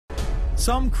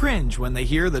Some cringe when they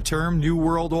hear the term New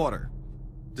World Order,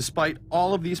 despite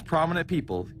all of these prominent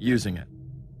people using it.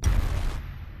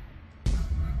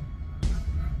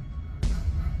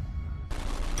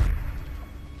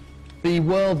 The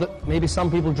world that maybe some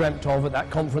people dreamt of at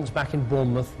that conference back in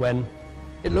Bournemouth, when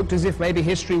it looked as if maybe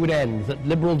history would end, that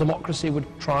liberal democracy would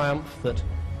triumph, that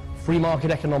free market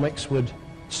economics would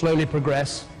slowly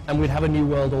progress, and we'd have a new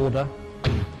world order.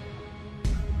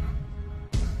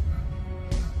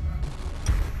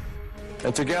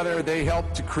 And together they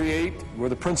helped to create, were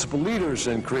the principal leaders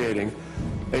in creating,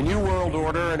 a new world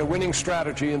order and a winning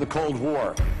strategy in the Cold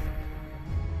War.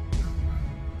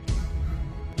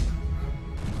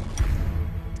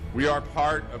 We are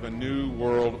part of a new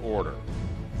world order.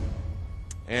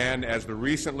 And as the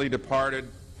recently departed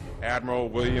Admiral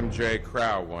William J.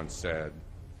 Crowe once said,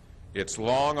 it's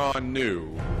long on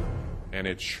new and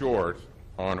it's short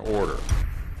on order.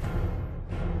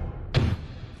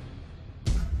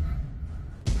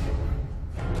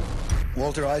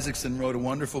 Walter Isaacson wrote a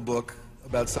wonderful book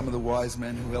about some of the wise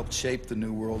men who helped shape the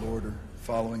New World Order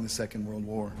following the Second World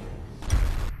War.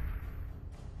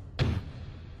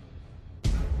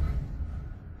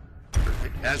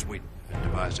 As we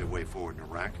devise a way forward in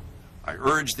Iraq, I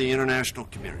urge the international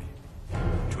community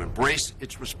to embrace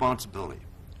its responsibility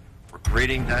for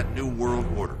creating that new world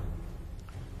order,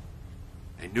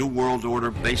 a new world order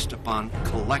based upon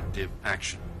collective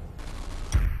action.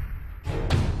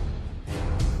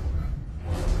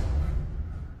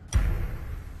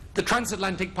 The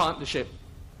transatlantic partnership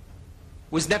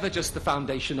was never just the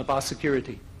foundation of our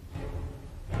security.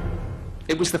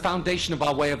 It was the foundation of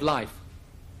our way of life.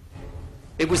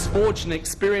 It was forged an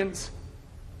experience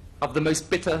of the most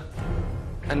bitter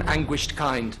and anguished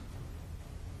kind.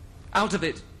 Out of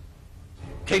it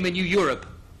came a new Europe,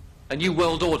 a new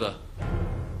world order,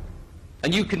 a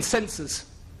new consensus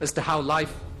as to how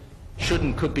life should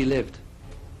and could be lived.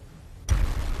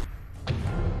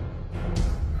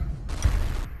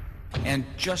 And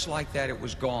just like that, it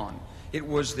was gone. It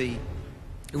was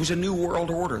a new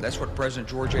world order. That's what President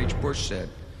George H. Bush said.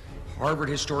 Harvard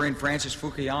historian Francis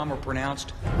Fukuyama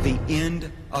pronounced the end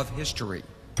of history.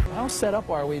 How set up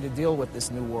are we to deal with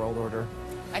this new world order?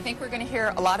 I think we're going to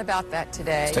hear a lot about that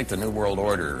today. Let's take the New World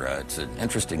Order. It's an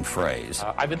interesting phrase.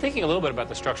 I've been thinking a little bit about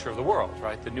the structure of the world,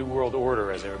 right? The New World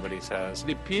Order, as everybody says.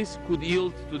 The peace could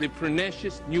yield to the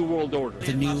pernicious New World Order.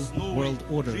 The New World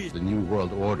Order. The New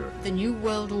World Order. The New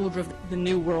World Order. The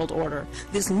New World Order.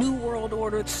 This New World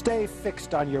Order. Stay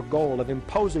fixed on your goal of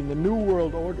imposing the New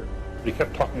World Order. We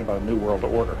kept talking about a New World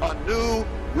Order. A New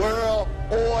World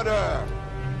Order.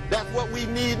 That's what we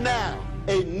need now.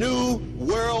 A new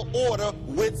world order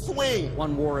with swing.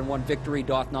 One war and one victory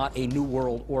doth not a new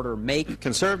world order make.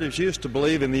 Conservatives used to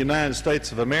believe in the United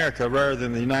States of America rather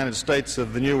than the United States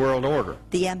of the New World Order.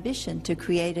 The ambition to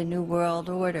create a new world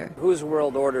order. Whose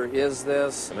world order is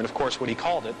this? And of course what he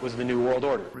called it was the New World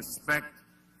Order. Respect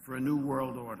for a new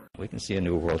world order. We can see a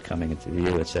new world coming into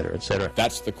view, etc., etc.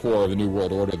 That's the core of the new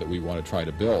world order that we want to try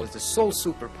to build. It's the sole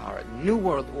superpower, New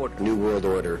World Order. New World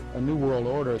Order. A new world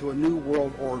order. To a new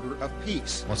world order of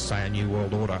peace. Let's say a new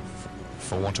world order,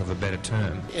 for want of a better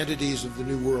term. Entities of the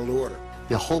new world order.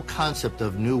 The whole concept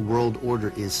of New World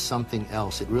Order is something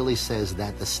else. It really says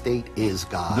that the state is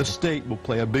God. The state will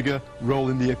play a bigger role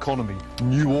in the economy.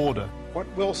 New order. What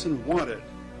Wilson wanted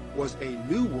was a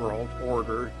new world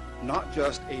order, not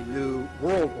just a new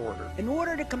world order. In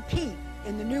order to compete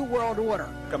in the New World Order.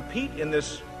 Compete in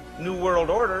this New World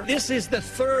Order. This is the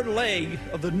third leg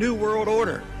of the New World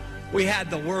Order. We had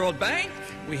the World Bank,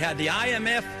 we had the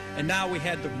IMF, and now we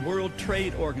had the World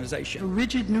Trade Organization. A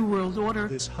rigid New World Order.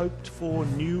 This hoped-for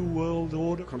New World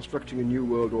Order. Constructing a new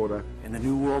world order. In the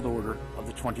New World Order of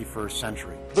the 21st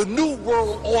century. The new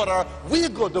world order we're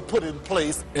going to put in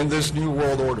place in this new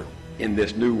world order. In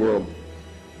this new world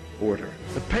order.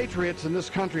 The patriots in this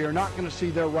country are not going to see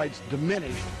their rights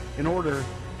diminished in order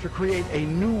to create a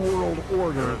new world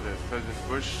order. That President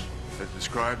Bush has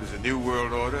described as a new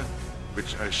world order,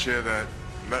 which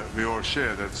we all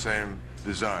share that same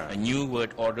desire. A new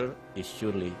world order is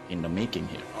surely in the making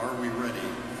here. Are we ready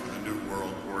for the new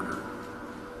world order?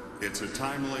 It's a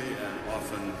timely and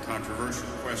often controversial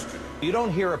question. You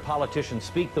don't hear a politician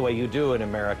speak the way you do in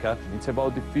America. It's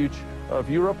about the future of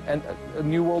Europe and a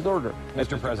new world order.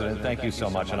 Mr. President, thank you so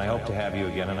much, and I hope to have you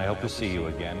again, and I hope to see you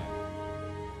again.